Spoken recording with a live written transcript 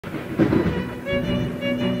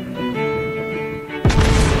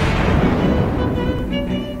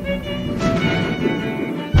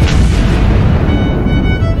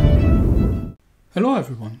Hello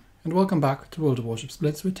everyone, and welcome back to World of Warships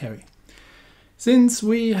Blitz with Terry. Since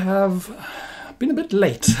we have been a bit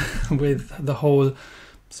late with the whole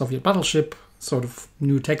Soviet battleship sort of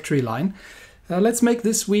new tech tree line, let's make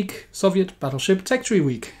this week Soviet Battleship Tech Tree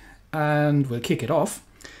Week, and we'll kick it off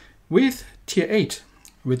with Tier 8,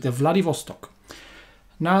 with the Vladivostok.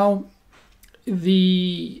 Now,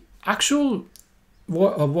 the actual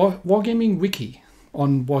Wargaming wiki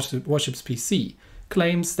on Warships PC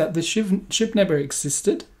claims that the ship never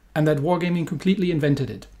existed and that Wargaming completely invented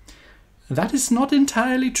it. That is not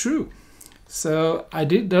entirely true. So I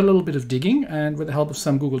did a little bit of digging, and with the help of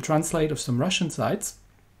some Google Translate of some Russian sites,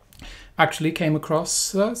 actually came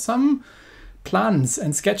across some plans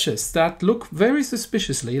and sketches that look very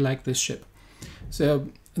suspiciously like this ship. So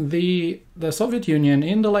the Soviet Union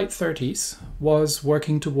in the late 30s was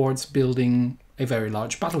working towards building a very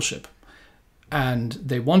large battleship. And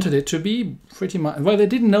they wanted it to be pretty much, well, they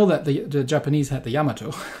didn't know that the Japanese had the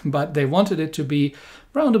Yamato, but they wanted it to be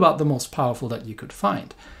round about the most powerful that you could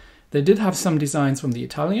find. They did have some designs from the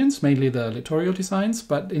Italians, mainly the Littorio designs,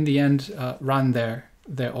 but in the end ran their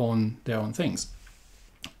own things.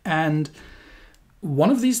 And one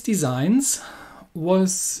of these designs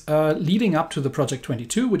was leading up to the Project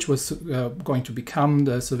 22, which was going to become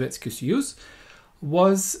the Sovietsky Soyuz,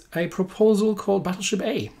 was a proposal called Battleship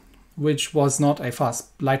A, which was not a fast,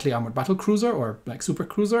 lightly armored battle cruiser or like super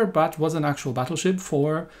cruiser, but was an actual battleship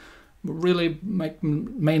for really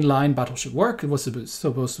mainline battleship work. It was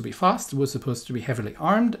supposed to be fast, it was supposed to be heavily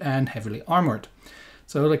armed and heavily armored.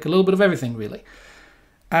 So like a little bit of everything, really.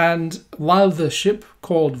 And while the ship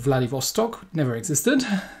called Vladivostok never existed,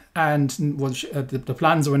 and the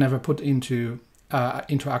plans were never put into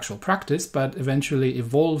actual practice, but eventually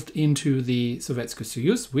evolved into the Sovietsky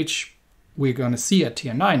Soyuz, which we're going to see at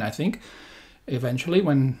Tier 9, I think, eventually,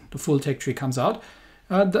 when the full tech tree comes out.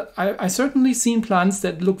 I certainly seen plans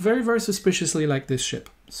that look very, very suspiciously like this ship.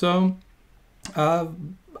 So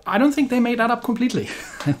I don't think they made that up completely.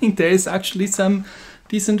 I think there is actually some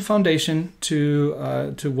decent foundation to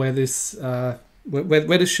where this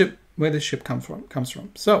ship comes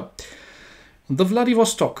from. So the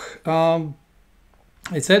Vladivostok,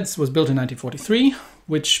 it says, was built in 1943,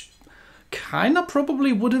 which kind of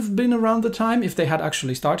probably would have been around the time if they had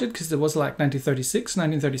actually started, because it was like 1936,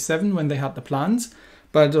 1937 when they had the plans.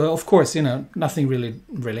 But of course, nothing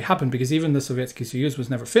really happened, because even the Sovietsky Soyuz was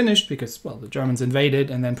never finished because, well, the Germans invaded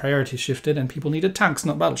and then priorities shifted and people needed tanks,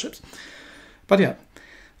 not battleships. But yeah,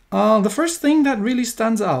 the first thing that really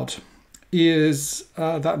stands out is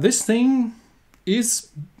that this thing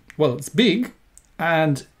is, well, it's big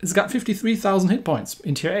and it's got 53,000 hit points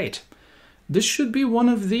in Tier 8. This should be one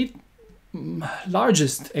of the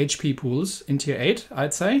largest HP pools in Tier 8,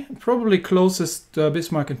 I'd say. Probably closest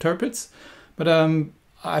Bismarck and Tirpitz. But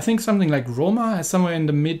I think something like Roma has somewhere in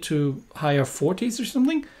the mid to higher 40s or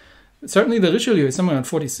something. Certainly the Richelieu is somewhere around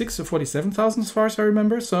 46 or 47,000 as far as I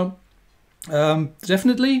remember. So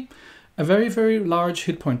definitely a very, very large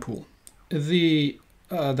hit point pool. The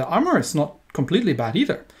armor is not completely bad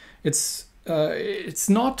either. It's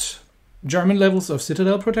not German levels of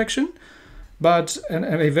citadel protection, but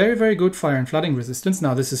a very, very good fire and flooding resistance.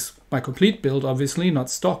 Now, this is my complete build, obviously,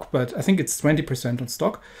 not stock, but I think it's 20% on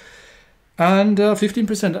stock. And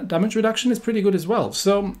 15% damage reduction is pretty good as well.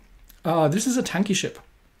 So this is a tanky ship.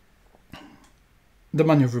 The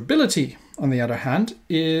maneuverability, on the other hand,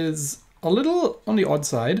 is a little on the odd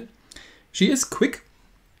side. She is quick,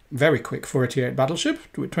 very quick for a Tier 8 battleship,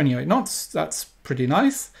 with 28 knots. That's pretty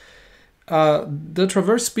nice. The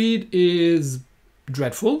traverse speed is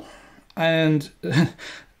dreadful. And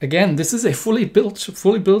again, this is a fully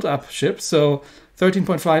built up ship, so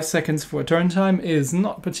 13.5 seconds for turn time is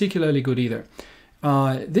not particularly good either.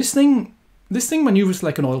 This thing maneuvers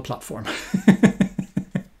like an oil platform.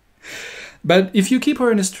 But if you keep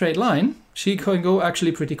her in a straight line, she can go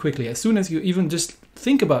actually pretty quickly. As soon as you even just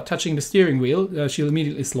think about touching the steering wheel, she'll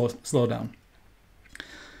immediately slow down.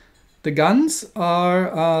 The guns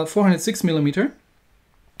are 406mm.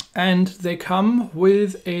 And they come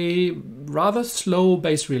with a rather slow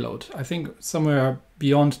base reload, I think somewhere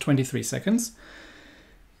beyond 23 seconds.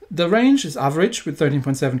 The range is average with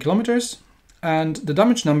 13.7 kilometers, and the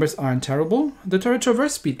damage numbers aren't terrible. The turret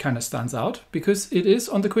traverse speed kind of stands out because it is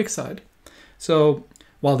on the quick side. So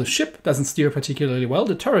while the ship doesn't steer particularly well,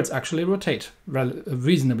 the turrets actually rotate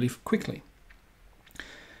reasonably quickly.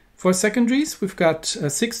 For secondaries, we've got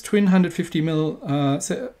 6 twin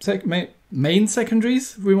 150mm main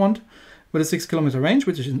secondaries we want, with a 6 kilometer range,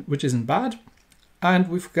 which isn't bad. And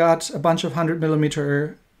we've got a bunch of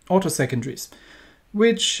 100mm auto secondaries,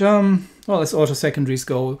 which, well, as auto secondaries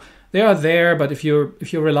go, They are there, but if you're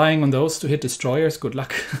relying on those to hit destroyers, good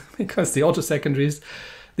luck, because the auto secondaries,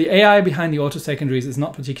 the AI behind the auto secondaries is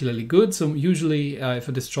not particularly good. So usually, if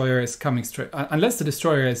a destroyer is coming straight, unless the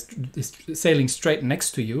destroyer is sailing straight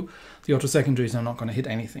next to you, the auto secondaries are not going to hit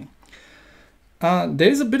anything.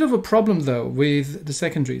 There's a bit of a problem though with the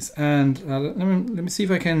secondaries, and let me see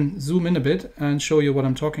if I can zoom in a bit and show you what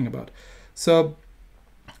I'm talking about. So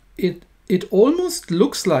it almost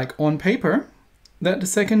looks like on paper that the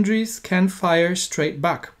secondaries can fire straight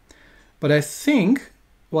back, but I think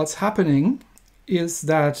what's happening is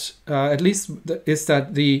that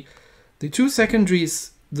the two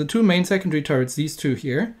secondaries, the two main secondary turrets, these two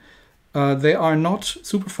here, they are not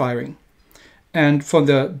super firing. And for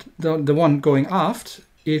the one going aft,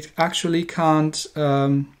 it actually can't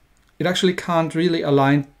really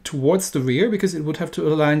align towards the rear, because it would have to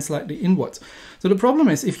align slightly inwards. So the problem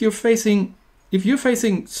is, if you're facing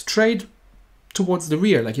straight towards the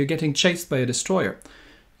rear, like you're getting chased by a destroyer,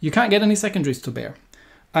 you can't get any secondaries to bear.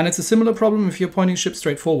 And it's a similar problem if you're pointing ships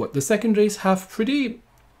straight forward. The secondaries have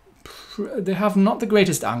they have not the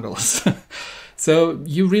greatest angles. So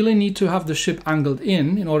you really need to have the ship angled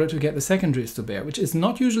in order to get the secondaries to bear, which is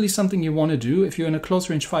not usually something you want to do if you're in a close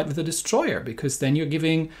range fight with a destroyer, because then you're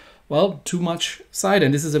giving, well, too much side,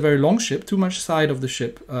 and this is a very long ship, too much side of the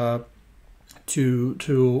ship for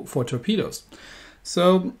torpedoes.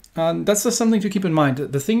 So that's just something to keep in mind.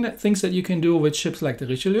 The things that you can do with ships like the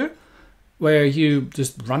Richelieu, where you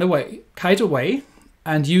just run away, kite away,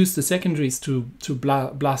 and use the secondaries to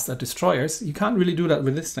blast at destroyers, you can't really do that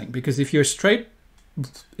with this thing, because if you're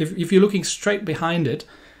looking straight behind it,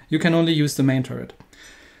 you can only use the main turret.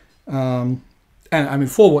 And I mean,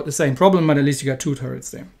 forward the same problem, but at least you got two turrets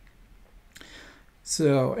there.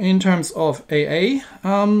 So in terms of AA,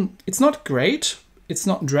 it's not great, it's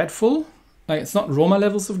not dreadful, it's not Roma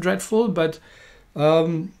levels of dreadful, but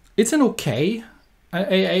it's an okay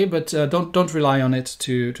AA, but don't rely on it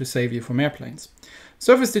to save you from airplanes.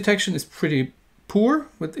 Surface detection is pretty poor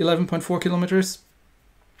with 11.4 kilometers.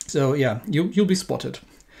 So yeah, you'll be spotted.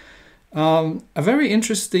 A very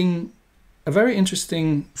interesting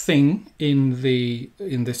thing in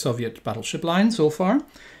the Soviet battleship line so far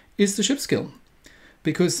is the ship skill,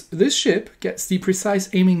 because this ship gets the precise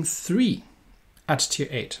aiming 3 at tier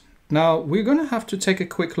 8. Now we're going to have to take a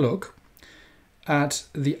quick look at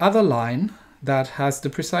the other line that has the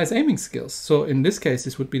precise aiming skills. So in this case,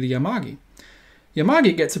 this would be the Yamagi.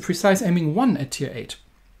 Yamagi gets a precise aiming 1 at tier 8.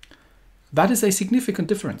 That is a significant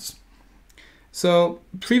difference. So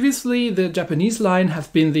previously the Japanese line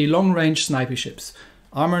have been the long-range sniper ships.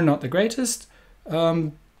 Armor not the greatest,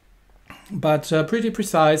 but pretty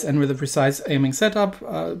precise, and with a precise aiming setup,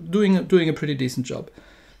 doing a pretty decent job.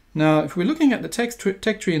 Now if we're looking at the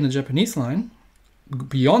tech tree in the Japanese line,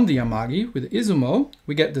 beyond the Yamagi, with the Izumo,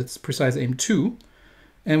 we get the precise aim 2,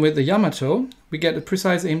 and with the Yamato, we get a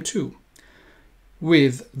precise aim 2.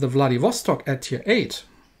 With the Vladivostok at tier 8,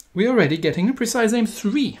 we're already getting a precise aim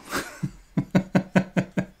 3.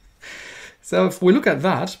 So if we look at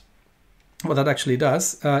that, what that actually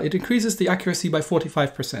does, it increases the accuracy by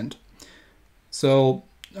 45%. So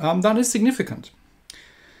that is significant.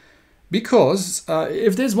 Because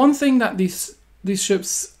if there's one thing that these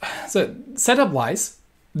ships, so setup-wise,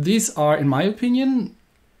 these are, in my opinion,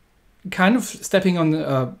 kind of stepping on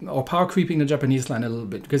or power creeping the Japanese line a little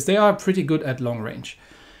bit, because they are pretty good at long range.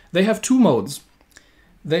 They have two modes.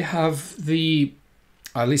 They have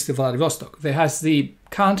at least the Vladivostok, they has the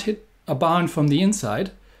can't hit a barn from the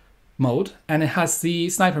inside mode, and it has the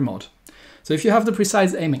sniper mode. So if you have the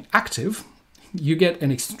precise aiming active, you get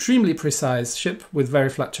an extremely precise ship with very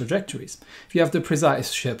flat trajectories. If you have the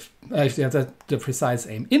precise ship, if you have the precise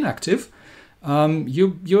aim inactive,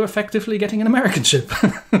 you're effectively getting an American ship,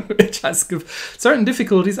 which has certain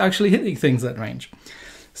difficulties actually hitting things at range.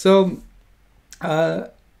 So,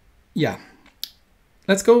 yeah.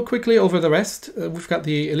 Let's go quickly over the rest. We've got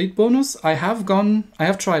the elite bonus. I have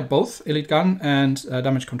tried both elite gun and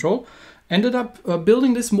damage control. Ended up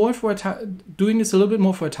building this more for doing this a little bit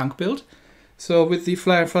more for a tank build. So with the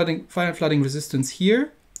fire flooding resistance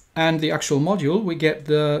here and the actual module, we get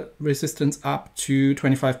the resistance up to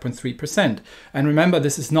 25.3%. And remember,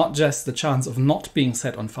 this is not just the chance of not being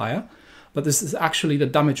set on fire, but this is actually the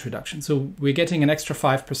damage reduction. So we're getting an extra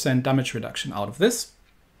 5% damage reduction out of this,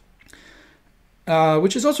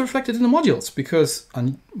 which is also reflected in the modules, because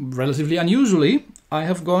relatively unusually, I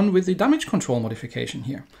have gone with the damage control modification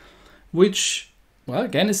here, which, well,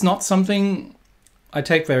 again, is not something I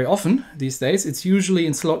take very often these days. It's usually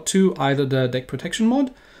in slot 2, either the deck protection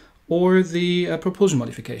mod or the propulsion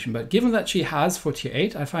modification. But given that she has for tier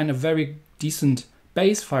 8, I find a very decent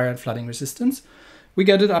base fire and flooding resistance, we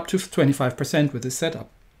get it up to 25% with this setup,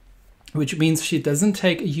 which means she doesn't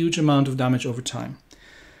take a huge amount of damage over time.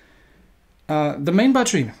 The main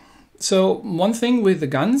battery. So one thing with the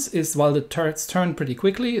guns is while the turrets turn pretty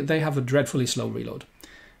quickly, they have a dreadfully slow reload.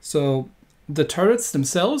 So the turrets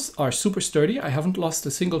themselves are super sturdy. I haven't lost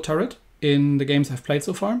a single turret in the games I've played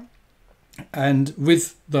so far. And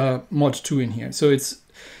with the mod 2 in here. So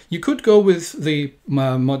you could go with the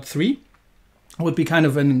mod 3. Would be kind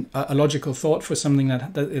of a logical thought for something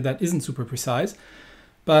that isn't super precise.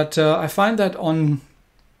 But I find that on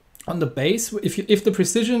the base, if the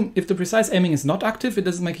precise aiming is not active, it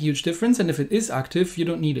doesn't make a huge difference. And if it is active, you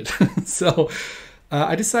don't need it. So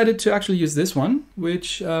I decided to actually use this one,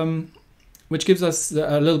 which gives us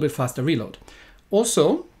a little bit faster reload.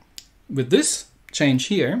 Also, with this change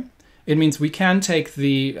here, it means we can take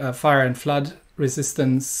the fire and flood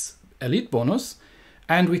resistance elite bonus,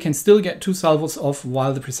 and we can still get 2 salvos off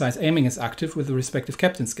while the precise aiming is active with the respective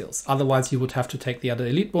captain skills. Otherwise, you would have to take the other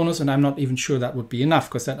elite bonus, and I'm not even sure that would be enough,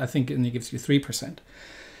 because that I think only gives you 3%.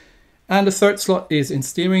 And the third slot is in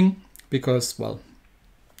steering, because, well,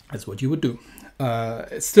 that's what you would do.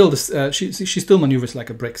 It's still this, she still maneuvers like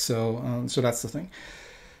a brick, so that's the thing.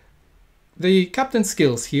 The captain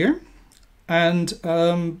skills here, and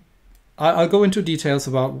I'll go into details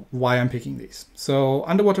about why I'm picking these. So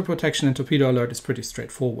underwater protection and torpedo alert is pretty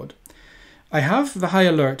straightforward. I have the high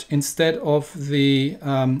alert instead of the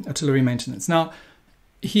artillery maintenance. Now,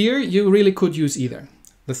 here you really could use either.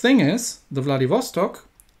 The thing is, the Vladivostok,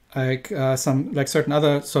 like certain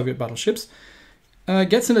other Soviet battleships,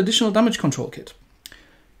 gets an additional damage control kit.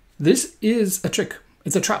 This is a trick.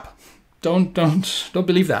 It's a trap. Don't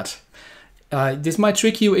believe that. This might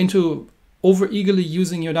trick you into over-eagerly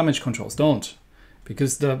using your damage controls. Don't.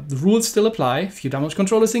 Because the rules still apply. If you damage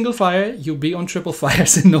control a single fire, you'll be on triple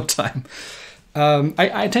fires in no time.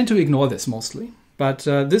 I tend to ignore this mostly. But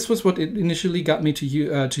this was what it initially got me to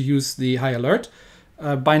use the high alert.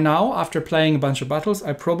 By now, after playing a bunch of battles,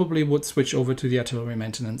 I probably would switch over to the artillery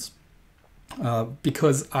maintenance.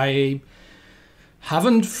 Because I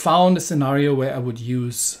haven't found a scenario where I would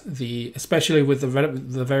use especially with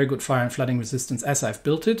the very good fire and flooding resistance as I've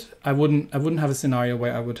built it. I wouldn't have a scenario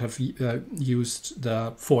where I would have used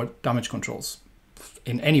the 4 damage controls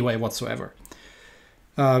in any way whatsoever.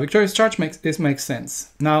 Victorious Charge makes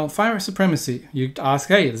sense. Now, fire supremacy. You'd ask,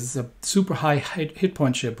 hey, this is a super high hit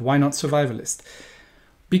point ship. Why not survivalist?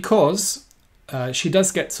 Because she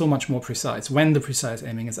does get so much more precise when the precise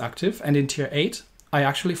aiming is active. And in tier 8, I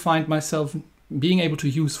actually find myself being able to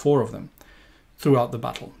use 4 of them throughout the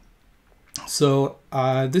battle. So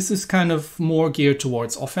this is kind of more geared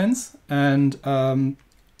towards offense, and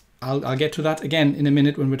I'll get to that again in a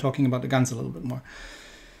minute when we're talking about the guns a little bit more.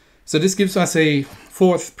 So this gives us a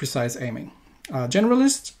 4th precise aiming.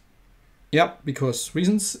 Generalist, yep, because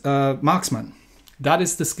reasons. Marksman, that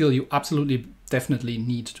is the skill you absolutely definitely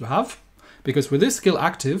need to have, because with this skill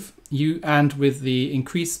active, and with the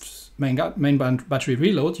increased main battery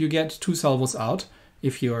reload, you get 2 salvos out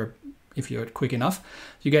if you're quick enough.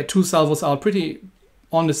 You get 2 salvos out pretty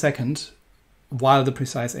on the second while the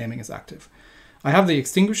precise aiming is active. I have the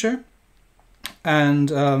extinguisher,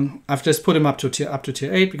 and I've just put him up to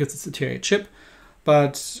tier 8 because it's a tier 8 ship.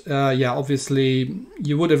 But yeah, obviously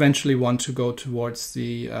you would eventually want to go towards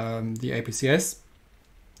the APCS.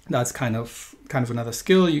 That's kind of another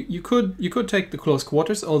skill. You could take the close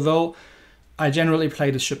quarters, although I generally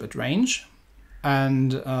play the ship at range,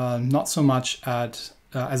 and not so much as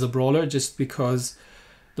a brawler, just because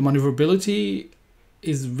the maneuverability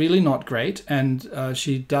is really not great, and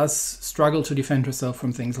she does struggle to defend herself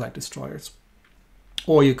from things like destroyers.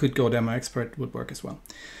 Or you could go demo expert, would work as well.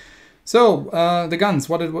 So the guns.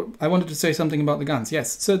 I wanted to say something about the guns.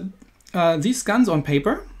 Yes. So these guns on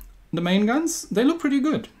paper, the main guns, they look pretty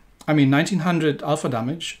good. I mean, 1900 alpha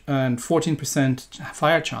damage and 14%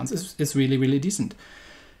 fire chance is really, really decent.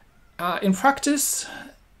 In practice,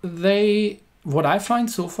 what I find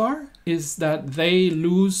so far is that they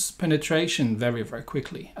lose penetration very, very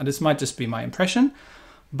quickly. And this might just be my impression,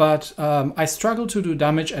 but I struggle to do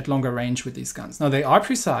damage at longer range with these guns. Now, they are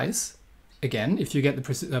precise, again, if you get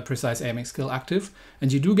the precise aiming skill active,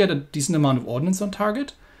 and you do get a decent amount of ordnance on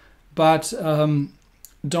target, but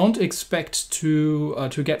don't expect to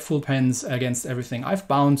get full pens against everything. I've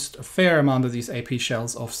bounced a fair amount of these AP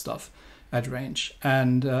shells off stuff at range,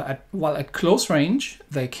 and while at close range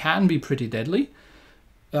they can be pretty deadly.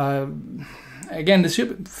 Again, the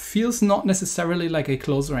ship feels not necessarily like a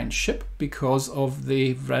close range ship because of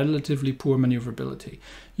the relatively poor maneuverability.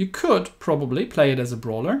 You could probably play it as a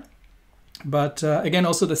brawler, but again,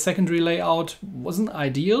 also the secondary layout wasn't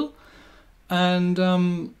ideal, and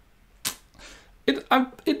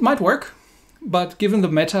it might work, but given the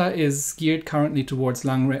meta is geared currently towards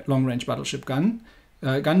long-range battleship gun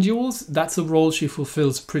duels, that's a role she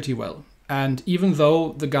fulfills pretty well. And even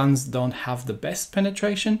though the guns don't have the best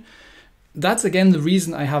penetration, that's again the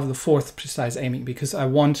reason I have the 4th precise aiming, because I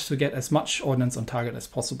want to get as much ordnance on target as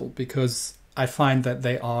possible, because I find that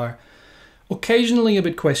they are occasionally a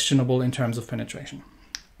bit questionable in terms of penetration.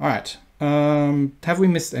 All right, have we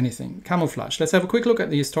missed anything? Camouflage. Let's have a quick look at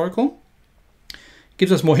the historical.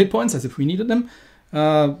 Gives us more hit points as if we needed them,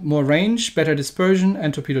 more range, better dispersion,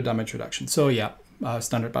 and torpedo damage reduction. So yeah,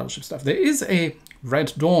 standard battleship stuff. There is a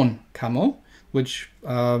Red Dawn camo, which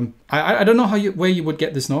I don't know where you would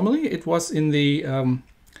get this normally. It was in the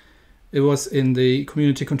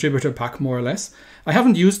community contributor pack, more or less. I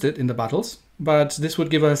haven't used it in the battles, but this would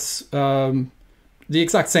give us the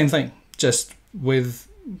exact same thing, just with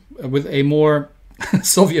a more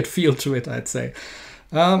Soviet feel to it, I'd say.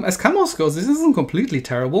 As camos goes, this isn't completely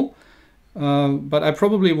terrible, but I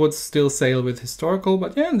probably would still sail with historical.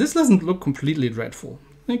 But yeah, this doesn't look completely dreadful.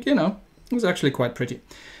 Like, you know, it was actually quite pretty.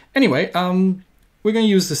 Anyway, we're going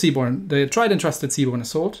to use the tried and trusted Seaborne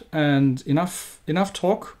Assault, and enough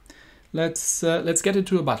talk. Let's get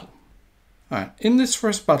into a battle. All right, in this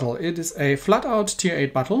first battle, it is a flat-out Tier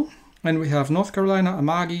 8 battle, and we have North Carolina,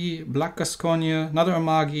 Amagi, Black Gascogne, another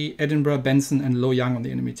Amagi, Edinburgh, Benson, and Loyang on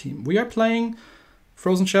the enemy team. We are playing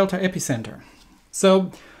Frozen Shelter Epicenter.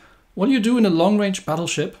 So, what do you do in a long-range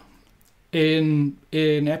battleship in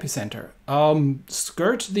Epicenter?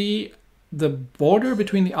 Skirt the border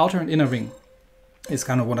between the outer and inner ring is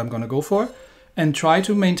kind of what I'm going to go for, and try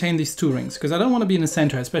to maintain these 2 rings, because I don't want to be in the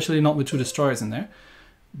center, especially not with 2 destroyers in there.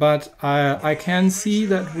 But I can see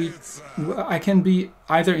that I can be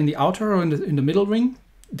either in the outer or in the middle ring,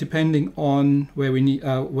 depending on where we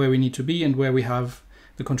need to be and where we have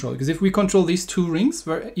the control. Because if we control these 2 rings,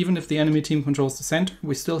 where even if the enemy team controls the center,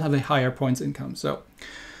 we still have a higher points income. So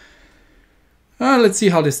let's see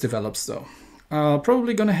how this develops, though.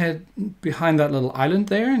 Probably gonna head behind that little island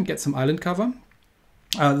there and get some island cover.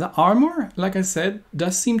 The armor, like I said,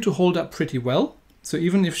 does seem to hold up pretty well. So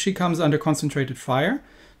even if she comes under concentrated fire,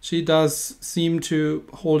 she does seem to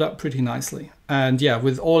hold up pretty nicely. And yeah,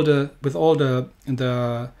 with all the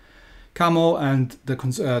camo and the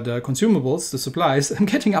consumables, the supplies, I'm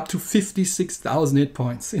getting up to 56,000 hit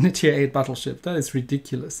points in a Tier 8 battleship. That is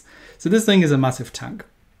ridiculous. So this thing is a massive tank.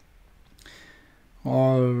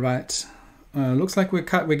 All right. Looks like we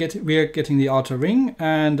are getting the outer ring,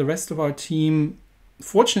 and the rest of our team,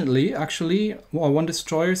 fortunately, actually, one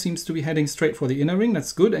destroyer seems to be heading straight for the inner ring.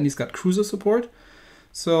 That's good, and he's got cruiser support.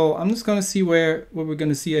 So I'm just going to see where we're going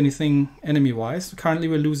to see anything enemy-wise. Currently,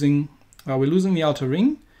 we're losing the outer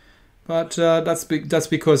ring, but that's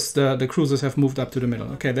because the cruisers have moved up to the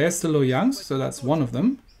middle. Okay, there's the Loyang, so that's one of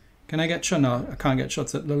them. Can I get shot? No, I can't get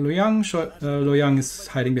shots at the Loyang. Loyang is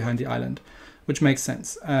hiding behind the island, which makes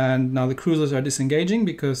sense. And now the cruisers are disengaging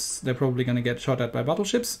because they're probably going to get shot at by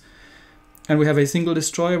battleships. And we have a single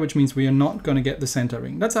destroyer, which means we are not going to get the center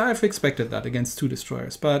ring. I've expected that against 2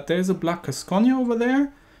 destroyers. But there's a Black Gascogne over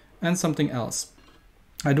there and something else.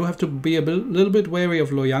 I do have to be a little bit wary of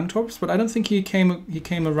Loyang torps, but I don't think he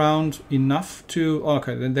came around enough to... Oh,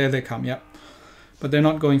 okay, then there they come, yeah. But they're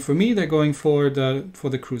not going for me, they're going for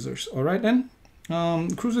the cruisers. All right then.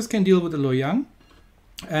 Cruisers can deal with the Loyang.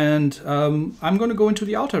 And I'm going to go into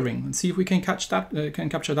the outer ring and see if we can capture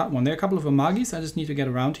that one. There are a couple of Amagis, I just need to get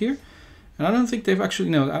around here. And I don't think they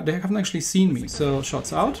haven't actually seen me. So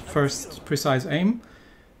shots out, first precise aim,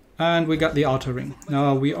 and we got the outer ring.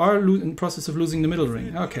 Now we are in the process of losing the middle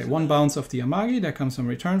ring. Okay, 1 bounce of the Amagi, there comes some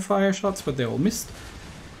return fire shots, but they all missed.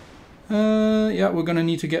 Yeah, we're gonna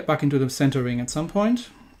need to get back into the center ring at some point.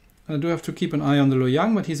 I do have to keep an eye on the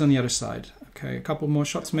Loyang, but he's on the other side. Okay, a couple more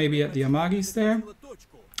shots maybe at the Amagis there.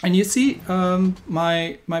 And you see,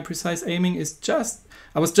 my precise aiming is just...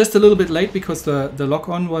 I was just a little bit late because the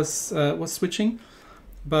lock-on was switching.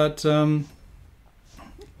 But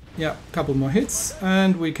yeah, a couple more hits,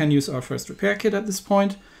 and we can use our first repair kit at this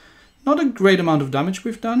point. Not a great amount of damage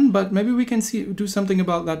we've done, but maybe we can do something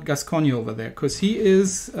about that Gascogne over there, because he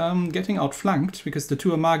is getting outflanked because the 2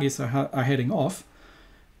 Amagis are heading off.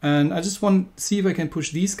 And I just want to see if I can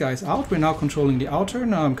push these guys out. We're now controlling the outer.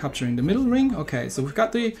 Now I'm capturing the middle ring. Okay, so we've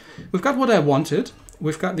got what I wanted.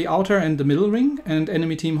 We've got the outer and the middle ring, and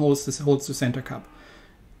enemy team holds the center cap.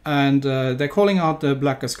 And they're calling out the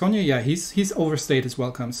Black Gascogne. Yeah, he's overstayed his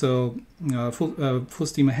welcome. So full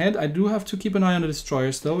steam ahead. I do have to keep an eye on the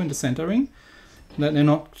destroyers though in the center ring, that they're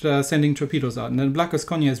not sending torpedoes out. And then Black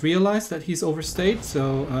Gascogne has realized that he's overstayed,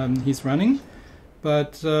 so he's running.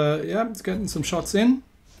 But yeah, it's getting some shots in.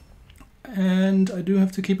 And I do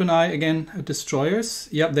have to keep an eye again at destroyers.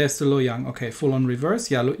 Yep, there's the Luoyang. Okay, full on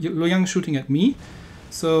reverse. Yeah, Luoyang shooting at me.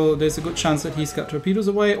 So there's a good chance that he's got torpedoes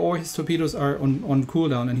away, or his torpedoes are on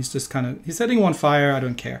cooldown and he's just kind of, he's setting one fire. I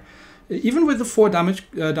don't care. Even with the 4 damage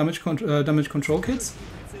control kits,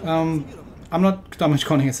 I'm not damage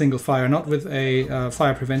conning a single fire, not with a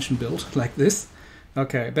fire prevention build like this.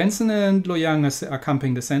 Okay, Benson and Luoyang are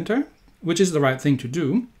camping the center, which is the right thing to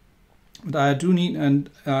do. But I do need, and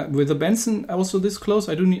with the Benson also this close,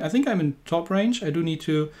 I think I'm in top range. I do need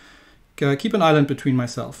to keep an island between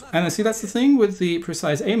myself. And I see that's the thing with the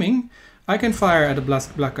precise aiming. I can fire at a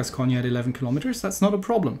Black Gascogne at 11 kilometers. That's not a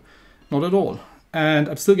problem. Not at all. And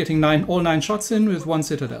I'm still getting all 9 shots in with 1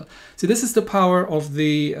 citadel. See, this is the power of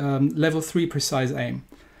the level 3 precise aim.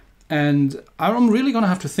 And I'm really going to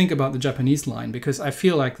have to think about the Japanese line, because I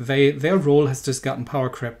feel like their role has just gotten power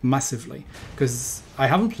crept massively. Because I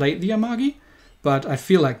haven't played the Yamagi, but I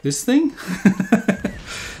feel like this thing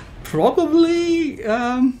probably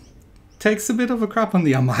takes a bit of a crap on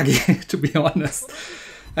the Yamagi, to be honest.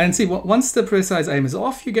 And see, once the precise aim is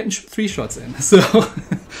off, you're getting 3 shots in. So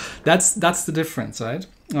that's the difference, right?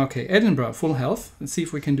 Okay, Edinburgh, full health. Let's see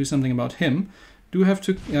if we can do something about him. Do have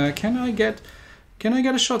to? Can I get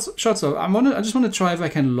a shot? So I just want to try if I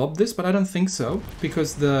can lob this, but I don't think so,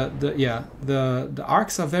 because the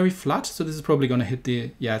arcs are very flat. So this is probably going to hit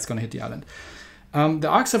the it's going to hit the island. The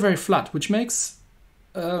arcs are very flat, which makes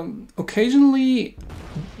occasionally,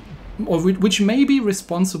 or which may be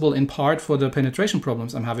responsible in part for the penetration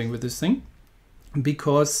problems I'm having with this thing,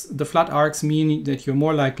 because the flat arcs mean that you're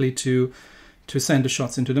more likely to send the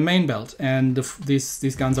shots into the main belt, and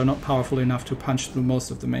these guns are not powerful enough to punch through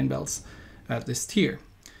most of the main belts at this tier.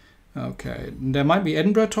 Okay, there might be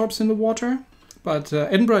Edinburgh torps in the water, but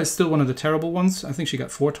Edinburgh is still one of the terrible ones. I think she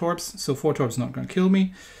got 4 torps, so 4 torps not going to kill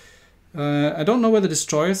me. I don't know where the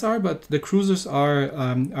destroyers are, but the cruisers are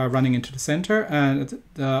running into the center, and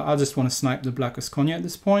I just want to snipe the Black Gascogne at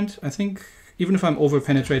this point. I think even if I'm over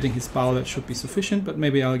penetrating his bow, that should be sufficient, but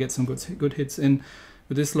maybe I'll get some good hits in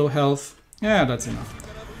with this low health. Yeah, that's enough.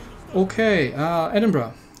 Okay,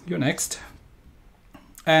 Edinburgh, you're next.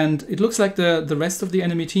 And it looks like the rest of the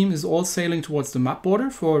enemy team is all sailing towards the map border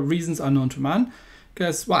for reasons unknown to man.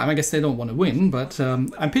 Because, well, I guess they don't want to win, but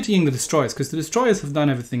I'm pitying the destroyers, because the destroyers have done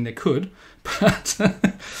everything they could. But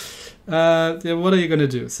what are you going to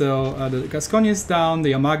do? So the Gascogne is down,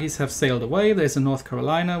 the Yamagis have sailed away. There's a North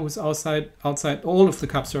Carolina who's outside all of the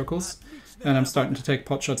cap circles. And I'm starting to take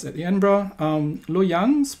pot shots at the Edinburgh.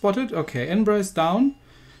 Luoyang spotted. Okay, Edinburgh is down.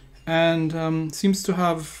 And seems to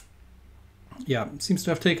have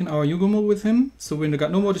taken our Yugumo with him. So we've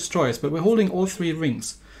got no more destroyers, but we're holding all 3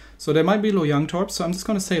 rings. So there might be Luoyang torps, so I'm just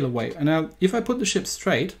going to sail away. And now, if I put the ship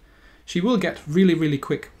straight, she will get really, really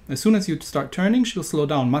quick. As soon as you start turning, she'll slow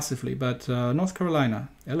down massively. But North Carolina,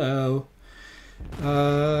 hello.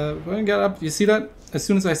 We're going to get up. You see that? As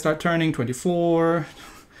soon as I start turning, 24.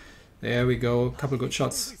 There we go. A couple of good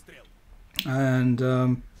shots. And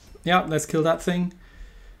yeah, let's kill that thing.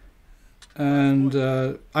 And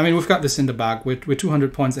I mean, we've got this in the bag. We're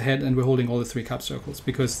 200 points ahead, and we're holding all the 3 cap circles,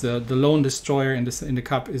 because the lone destroyer in the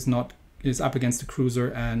cap is up against the cruiser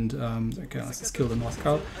and okay, let's just kill the North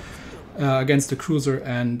Cal against the cruiser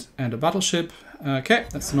and a battleship. Okay,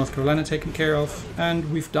 that's the North Carolina taken care of, and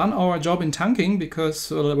we've done our job in tanking, because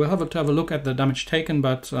we'll have to have a look at the damage taken.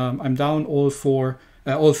 But I'm down all 3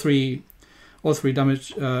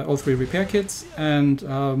 repair kits, and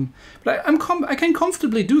but I can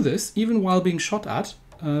comfortably do this even while being shot at,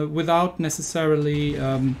 without necessarily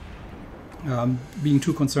being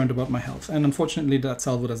too concerned about my health. And unfortunately, that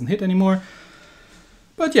salvo doesn't hit anymore.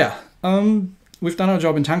 But yeah, we've done our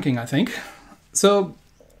job in tanking, I think. So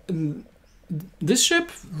this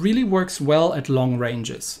ship really works well at long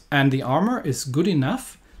ranges, and the armor is good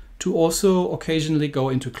enough to also occasionally go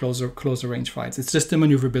into closer range fights. It's just the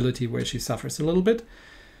maneuverability where she suffers a little bit.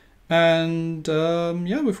 And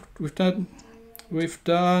yeah, we've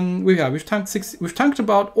tanked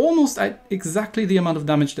about almost exactly the amount of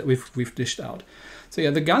damage that we've dished out. So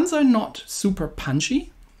yeah, the guns are not super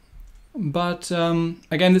punchy, but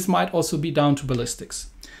again, this might also be down to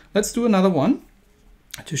ballistics. Let's do another one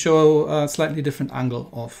to show a slightly different angle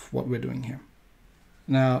of what we're doing here.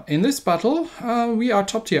 Now, in this battle, we are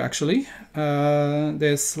top tier, actually.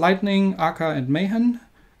 There's Lightning, Aka, and Mayhem,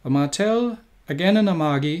 a Martel, again an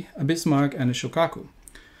Amagi, a Bismarck, and a Shokaku.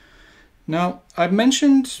 Now, I've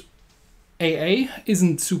mentioned AA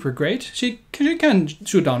isn't super great. She can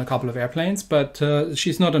shoot down a couple of airplanes, but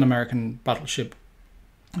she's not an American battleship.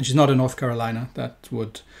 She's not a North Carolina that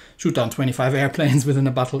would shoot down 25 airplanes within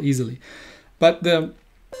a battle easily. But the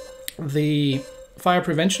fire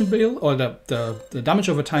prevention build, or the damage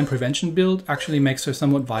over time prevention build, actually makes her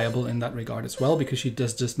somewhat viable in that regard as well, because she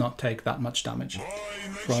does just not take that much damage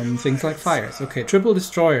from things like fires. Okay, triple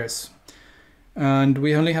destroyers. And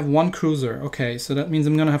we only have one cruiser. Okay, so that means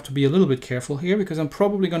I'm going to have to be a little bit careful here, because I'm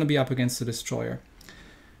probably going to be up against the destroyer.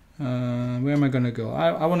 Where am I going to go?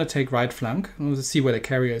 I want to take right flank. Let's see where the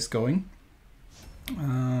carrier is going.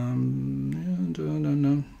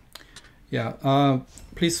 No. Yeah,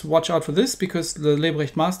 please watch out for this, because the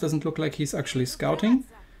Lebrecht Mars doesn't look like he's actually scouting,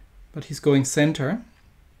 but he's going center.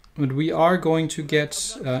 But we are going to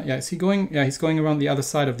get... yeah, is he going? Yeah, he's going around the other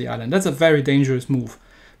side of the island. That's a very dangerous move,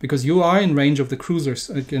 because you are in range of the cruisers.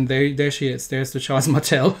 And there she is. There's the Charles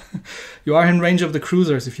Martel. You are in range of the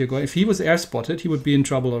cruisers if you're going. If he was air spotted, he would be in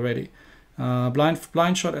trouble already.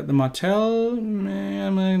 Blind shot at the Martel,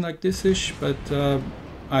 like this-ish, but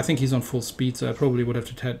I think he's on full speed, so I probably would have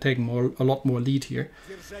to take a lot more lead here.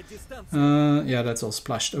 Yeah, that's all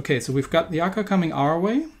splashed. Okay, so we've got the Akka coming our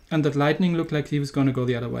way, and that lightning looked like he was going to go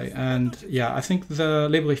the other way. And yeah, I think the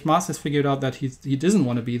Lebrecht Mars has figured out that he doesn't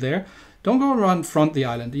want to be there. Don't go around front the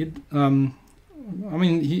island. I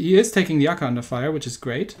mean, he is taking the Akka under fire, which is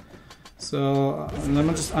great. So let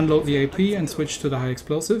me just unload the AP and switch to the high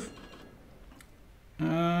explosive.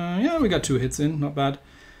 Yeah, we got 2 hits in, not bad.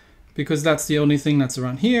 Because that's the only thing that's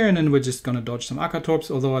around here, and then we're just going to dodge some Akka torps,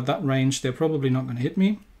 although at that range they're probably not going to hit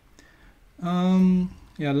me.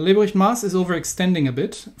 Yeah, the Lebrecht Mars is overextending a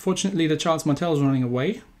bit. Fortunately, the Charles Martel is running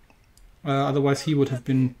away. Otherwise he would have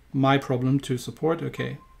been my problem to support.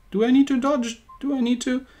 Okay, do I need to dodge? Do I need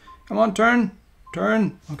to? Come on, turn!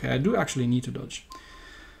 Turn! Okay, I do actually need to dodge.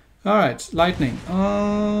 Alright, lightning.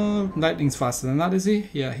 Lightning's faster than that, is he?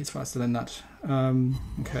 Yeah, he's faster than that.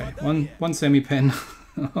 Okay, one semi-pen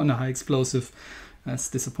on a high explosive. That's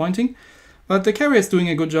disappointing. But the carrier is doing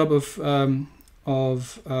a good job of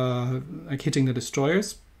like hitting the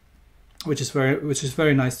destroyers, which is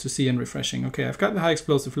very nice to see and refreshing. Okay, I've got the high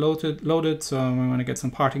explosive loaded, so I'm going to get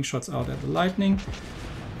some parting shots out at the lightning.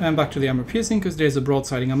 And back to the armor piercing, because there's a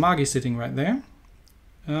broadsiding Amagi sitting right there.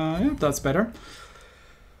 Yeah, that's better.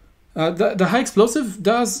 The high explosive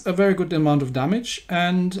does a very good amount of damage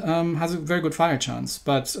and has a very good fire chance,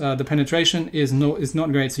 but the penetration is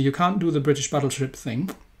not great, so you can't do the British battleship thing.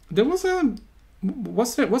 There was a...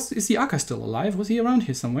 is the Akka still alive? Was he around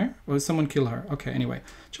here somewhere? Or did someone kill her? Okay, anyway.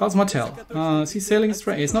 Charles Martel. Is he sailing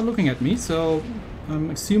straight? He's not looking at me, so I'm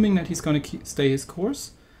assuming that he's going to stay his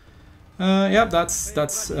course. Yeah, that's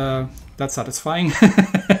satisfying.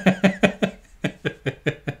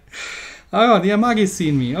 Oh, the Amagi's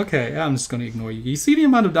seen me. Okay, I'm just going to ignore you. You see the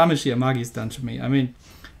amount of damage the Amagi's done to me. I mean,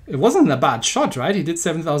 it wasn't a bad shot, right? He did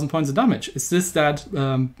 7,000 points of damage. It's just that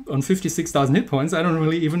on 56,000 hit points, I don't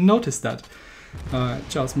really even notice that.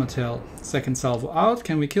 Charles Martel, second salvo out.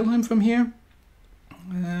 Can we kill him from here?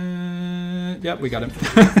 Yeah, we got him.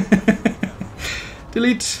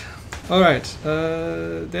 Delete. Alright,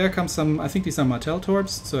 there comes some, I think these are Martel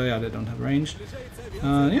torps, so yeah, they don't have range.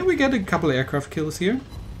 Yeah, we get a couple of aircraft kills here.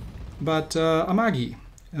 But Amagi,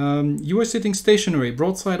 you are sitting stationary,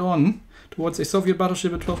 broadside on, towards a Soviet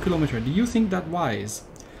battleship at 12 km. Do you think that wise?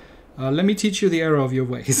 Let me teach you the error of your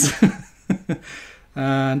ways.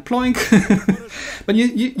 And ploink. But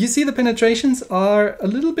you see the penetrations are a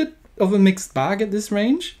little bit of a mixed bag at this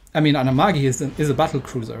range. I mean, an Amagi is a battle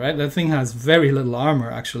cruiser, right? That thing has very little armor,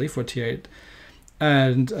 actually, for tier 8.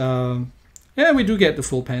 And yeah, we do get the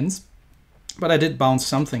full pens. But I did bounce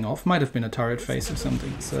something off. Might have been a turret face or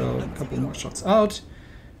something. So a couple more shots out.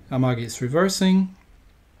 Amagi is reversing.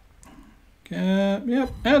 Yeah,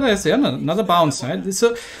 there's another bounce, right?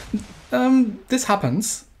 So this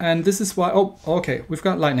happens, and this is why... Oh, okay, we've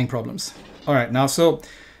got lightning problems. All right, now, so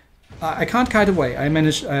I can't kite away. I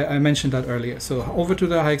mentioned that earlier. So over to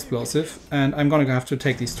the high explosive, and I'm going to have to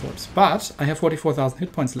take these torps. But I have 44,000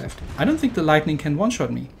 hit points left. I don't think the lightning can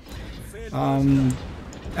one-shot me.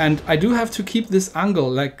 And I do have to keep this angle,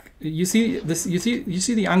 like you see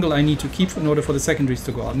the angle I need to keep in order for the secondaries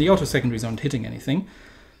to go out. And the auto secondaries aren't hitting anything,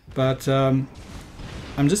 but I'm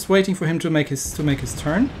just waiting for him to make his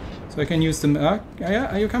turn, so I can use them. Yeah,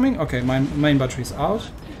 are you coming? Okay, my main battery's out.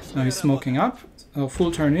 Now he's smoking up. Oh,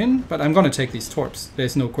 full turn in, but I'm gonna take these torps.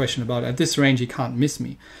 There's no question about it. At this range, he can't miss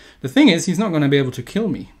me. The thing is, he's not gonna be able to kill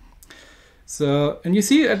me. So, and you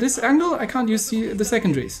see, at this angle, I can't use the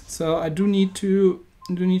secondaries. So I do need to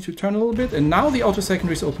turn a little bit, and now the auto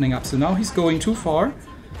secondary is opening up, so now he's going too far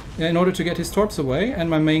in order to get his torps away, and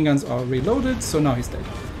my main guns are reloaded, so now he's dead.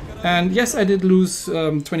 And yes, I did lose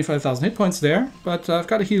 25,000 hit points there, but I've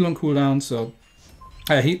got a heal on cooldown, so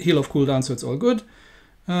heal off cooldown, so it's all good.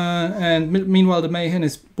 And meanwhile, the Mayhem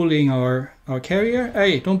is bullying our carrier.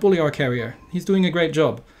 Hey, don't bully our carrier. He's doing a great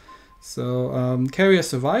job. So carrier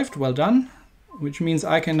survived. Well done. Which means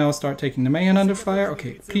I can now start taking the Mayhem under fire.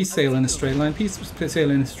 Okay, please sail in a straight line. Please sail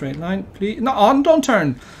in a straight line. Please. No, don't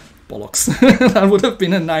turn. Bollocks. That would have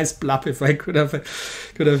been a nice blap if I could have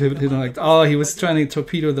hit him like. Oh, he was trying to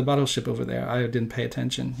torpedo the battleship over there. I didn't pay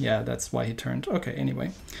attention. Yeah, that's why he turned. Okay,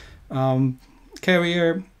 anyway.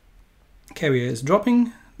 Carrier is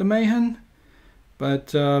dropping the Mayhem,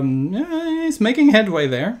 but yeah, he's making headway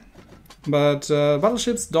there. But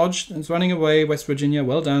battleships dodged and is running away. West Virginia,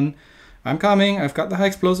 well done. I'm coming. I've got the high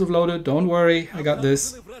explosive loaded. Don't worry, I got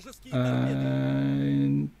this.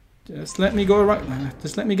 Just let me go right.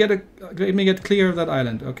 Just let me get clear of that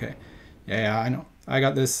island. Okay. Yeah, I know. I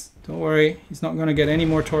got this. Don't worry. He's not gonna get any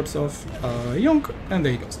more torps off. Yonk, and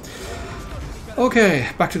there he goes. Okay,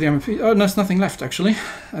 back to the MFP. Oh, there's nothing left actually.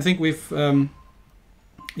 I think we've.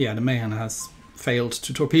 Yeah, the Mayhem has failed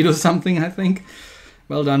to torpedo something. I think.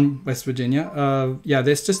 Well done, West Virginia. Yeah,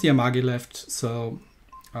 there's just the Amagi left. So.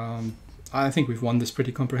 I think we've won this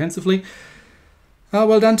pretty comprehensively.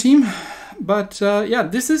 Well done, team. But yeah,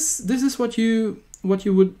 this is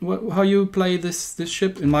how you play this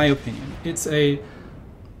ship, in my opinion. It's a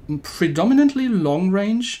predominantly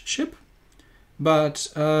long-range ship,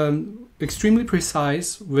 but extremely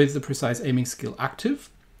precise with the precise aiming skill active.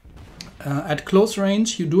 At close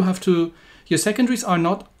range, you do have to. Your secondaries are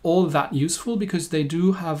not all that useful because they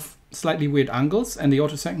do have slightly weird angles, and the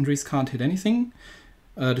auto secondaries can't hit anything.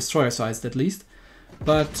 Destroyer sized at least,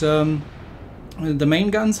 but the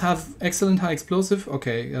main guns have excellent high explosive.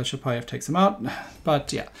 Okay, Shapayev takes him out,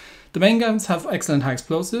 but yeah, the main guns have excellent high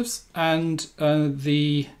explosives, and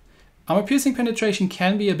the armor piercing penetration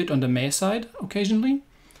can be a bit on the meh side occasionally.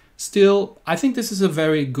 Still, I think this is a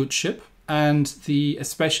very good ship, and the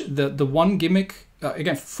one gimmick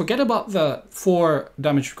again, forget about the 4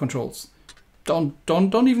 damage controls. Don't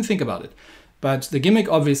even think about it. But the gimmick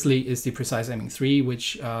obviously is the precise aiming 3,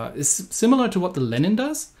 which is similar to what the Lenin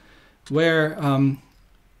does, where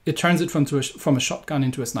it turns it from a shotgun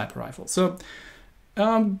into a sniper rifle. So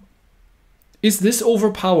is this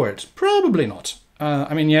overpowered? Probably not.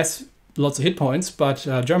 I mean, yes, lots of hit points, but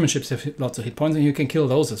German ships have lots of hit points and you can kill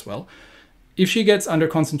those as well. If she gets under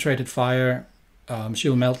concentrated fire,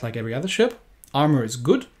 she'll melt like every other ship. Armor is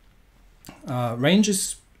good. Range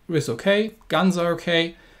is okay. Guns are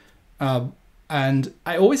okay. And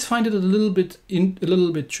I always find it a little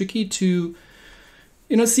bit tricky to,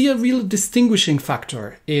 see a real distinguishing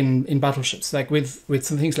factor in battleships. Like with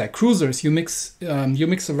some things like cruisers, you mix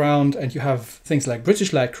around, and you have things like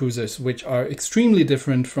British light cruisers, which are extremely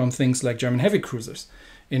different from things like German heavy cruisers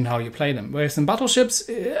in how you play them. Whereas in battleships,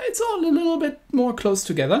 it's all a little bit more close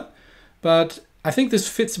together. But I think this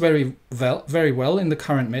fits very well in the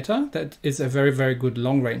current meta. That is a very, very good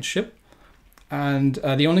long range ship. And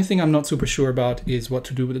the only thing I'm not super sure about is what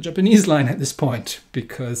to do with the Japanese line at this point,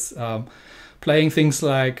 because playing things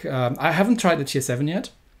like, I haven't tried the Tier 7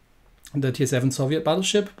 yet, the Tier 7 Soviet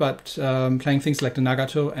battleship, but playing things like the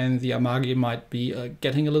Nagato and the Amagi might be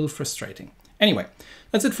getting a little frustrating. Anyway,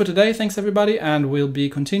 that's it for today. Thanks everybody, and we'll be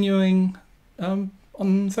continuing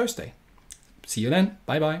on Thursday. See you then.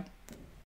 Bye bye.